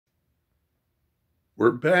We're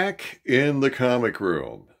back in the comic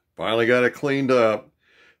room. Finally got it cleaned up.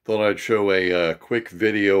 Thought I'd show a quick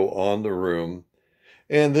video on the room.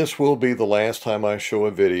 And this will be the last time I show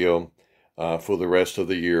a video for the rest of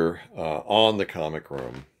the year on the comic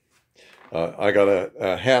room. I got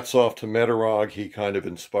a hats off to Metarog. He kind of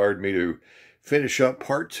inspired me to finish up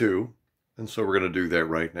part 2. And so we're going to do that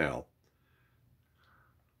right now.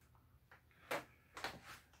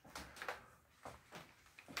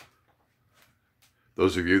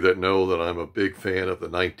 Those of you that know that I'm a big fan of the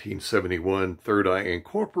 1971 Third Eye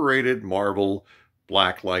Incorporated Marvel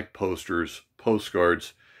blacklight posters,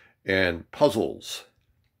 postcards, and puzzles.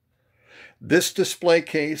 This display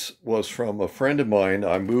case was from a friend of mine.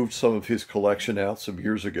 I moved some of his collection out some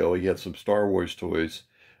years ago. He had some Star Wars toys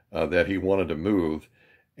that he wanted to move.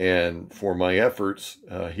 And for my efforts,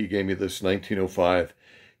 he gave me this 1905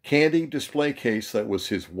 candy display case that was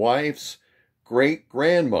his wife's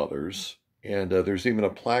great-grandmother's. And there's even a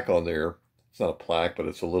plaque on there. It's not a plaque, but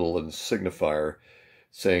it's a little signifier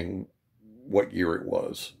saying what year it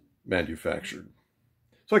was manufactured.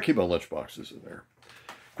 So I keep my lunchboxes in there.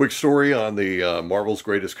 Quick story on the Marvel's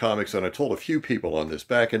Greatest Comics, and I told a few people on this.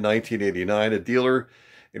 Back in 1989, a dealer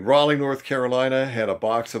in Raleigh, North Carolina had a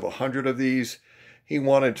box of 100 of these. He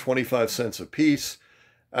wanted 25 cents a piece.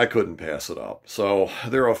 I couldn't pass it up. So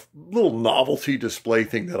they're a little novelty display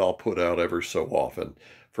thing that I'll put out ever so often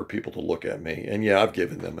for people to look at me. And yeah, I've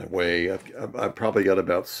given them away. I've probably got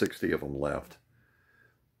about 60 of them left.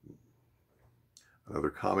 Another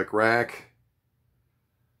comic rack.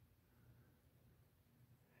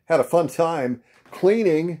 Had a fun time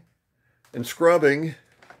cleaning and scrubbing.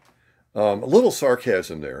 A little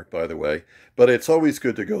sarcasm there, by the way, but it's always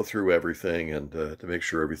good to go through everything and to make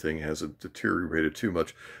sure everything hasn't deteriorated too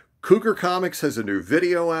much. Cougar Comics has a new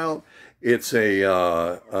video out. It's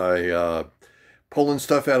pulling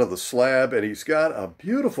stuff out of the slab, and he's got a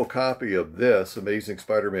beautiful copy of this, Amazing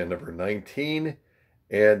Spider-Man number 19,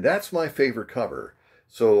 and that's my favorite cover.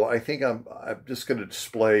 So I think I'm just going to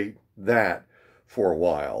display that for a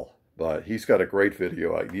while, but he's got a great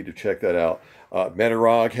video. I need to check that out.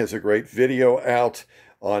 Metarog has a great video out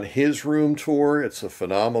on his room tour. It's a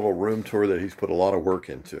phenomenal room tour that he's put a lot of work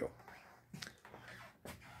into.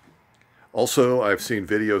 Also, I've seen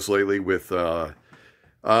videos lately with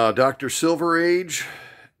Dr. Silver Age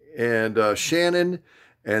and Shannon,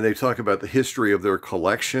 and they talk about the history of their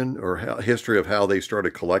collection or history of how they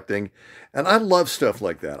started collecting. And I love stuff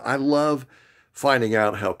like that. I love finding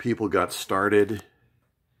out how people got started.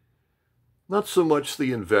 Not so much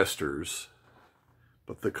the investors,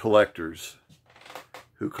 but the collectors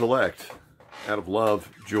who collect out of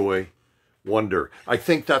love, joy, wonder. I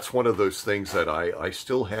think that's one of those things that I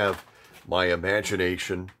still have my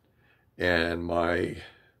imagination and my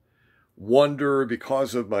wonder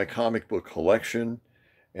because of my comic book collection,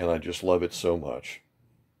 and I just love it so much.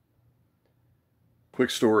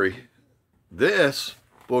 Quick story. This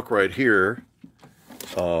book right here,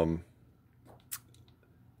 of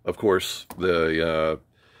course, the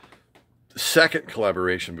second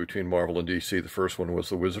collaboration between Marvel and DC, the first one was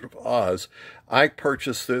The Wizard of Oz. I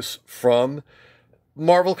purchased this from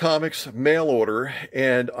Marvel Comics mail order,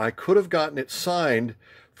 and I could have gotten it signed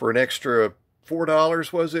for an extra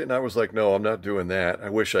 $4, was it? And I was like, no, I'm not doing that. I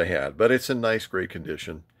wish I had, but it's in nice, great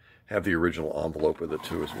condition. Have the original envelope with it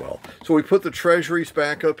too as well. So we put the treasuries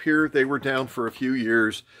back up here. They were down for a few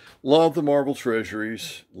years. Love the Marvel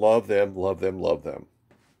treasuries. Love them, love them, love them.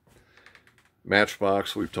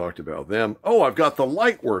 Matchbox, we've talked about them. Oh, I've got the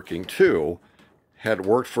light working too. Had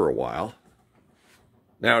worked for a while.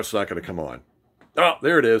 Now it's not going to come on. Oh,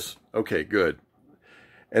 there it is. Okay, good.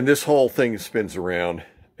 And this whole thing spins around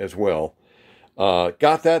as well.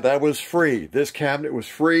 Got that. That was free. This cabinet was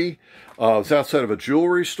free. It was outside of a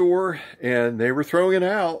jewelry store, and they were throwing it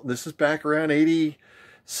out. This is back around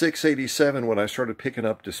 86, 87 when I started picking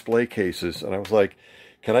up display cases. And I was like,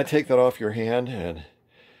 can I take that off your hand? And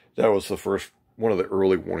that was the first, one of the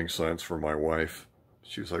early warning signs for my wife.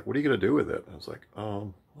 She was like, what are you going to do with it? I was like,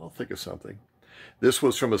 I'll think of something. This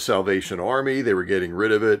was from a Salvation Army. They were getting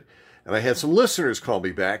rid of it. And I had some listeners call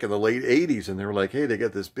me back in the late 80s, and they were like, hey, they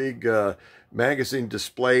got this big magazine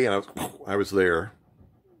display, and I was there.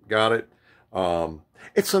 Got it.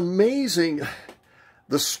 It's amazing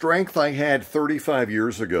the strength I had 35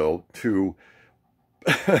 years ago to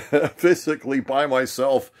physically by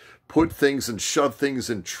myself put things and shove things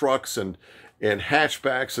in trucks and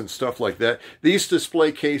hatchbacks and stuff like that. These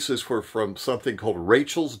display cases were from something called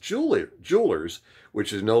Rachel's Jewelers,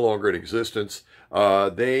 which is no longer in existence.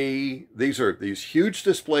 These are these huge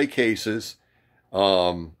display cases.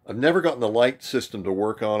 I've never gotten the light system to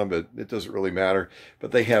work on them, but it doesn't really matter.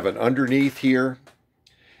 But they have an underneath here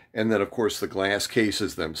And then, of course, the glass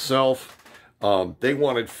cases themselves. They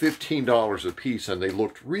wanted $15 a piece, and they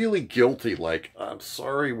looked really guilty, like, I'm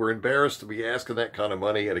sorry, we're embarrassed to be asking that kind of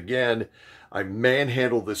money. And again, I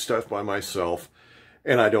manhandled this stuff by myself,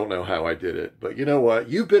 and I don't know how I did it. But you know what?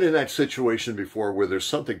 You've been in that situation before where there's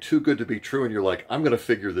something too good to be true, and you're like, I'm going to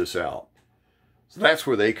figure this out. So that's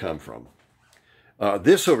where they come from.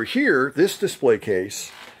 This over here, this display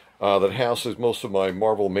case that houses most of my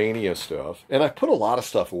Marvel Mania stuff. And I put a lot of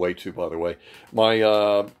stuff away too, by the way.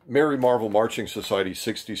 My Merry Marvel Marching Society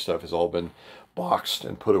 60 stuff has all been boxed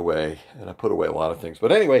and put away. And I put away a lot of things.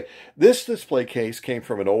 But anyway, this display case came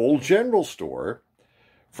from an old general store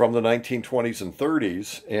from the 1920s and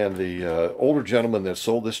 30s. And the older gentleman that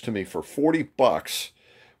sold this to me for $40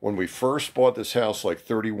 when we first bought this house like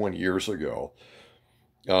 31 years ago,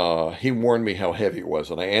 he warned me how heavy it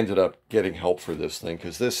was, and I ended up getting help for this thing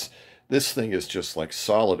because this thing is just like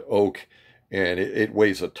solid oak, and it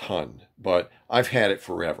weighs a ton. But I've had it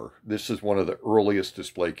forever. This is one of the earliest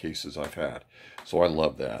display cases I've had, so I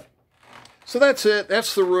love that. So that's it.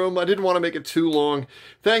 That's the room. I didn't want to make it too long.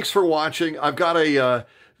 Thanks for watching. I've got a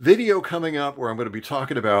video coming up where I'm going to be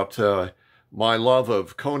talking about my love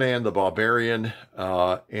of Conan the Barbarian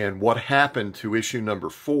and what happened to issue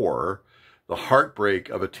number 4. The heartbreak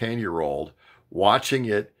of a 10-year-old watching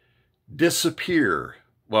it disappear.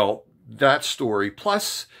 Well, that story.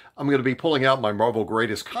 Plus, I'm going to be pulling out my Marvel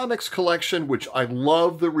Greatest Comics collection, which I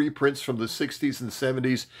love the reprints from the 60s and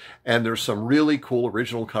 70s. And there's some really cool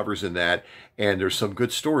original covers in that. And there's some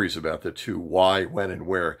good stories about the two, why, when, and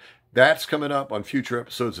where. That's coming up on future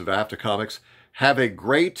episodes of After Comics. Have a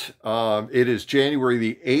great, it is January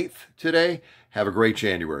the 8th today. Have a great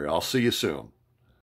January. I'll see you soon.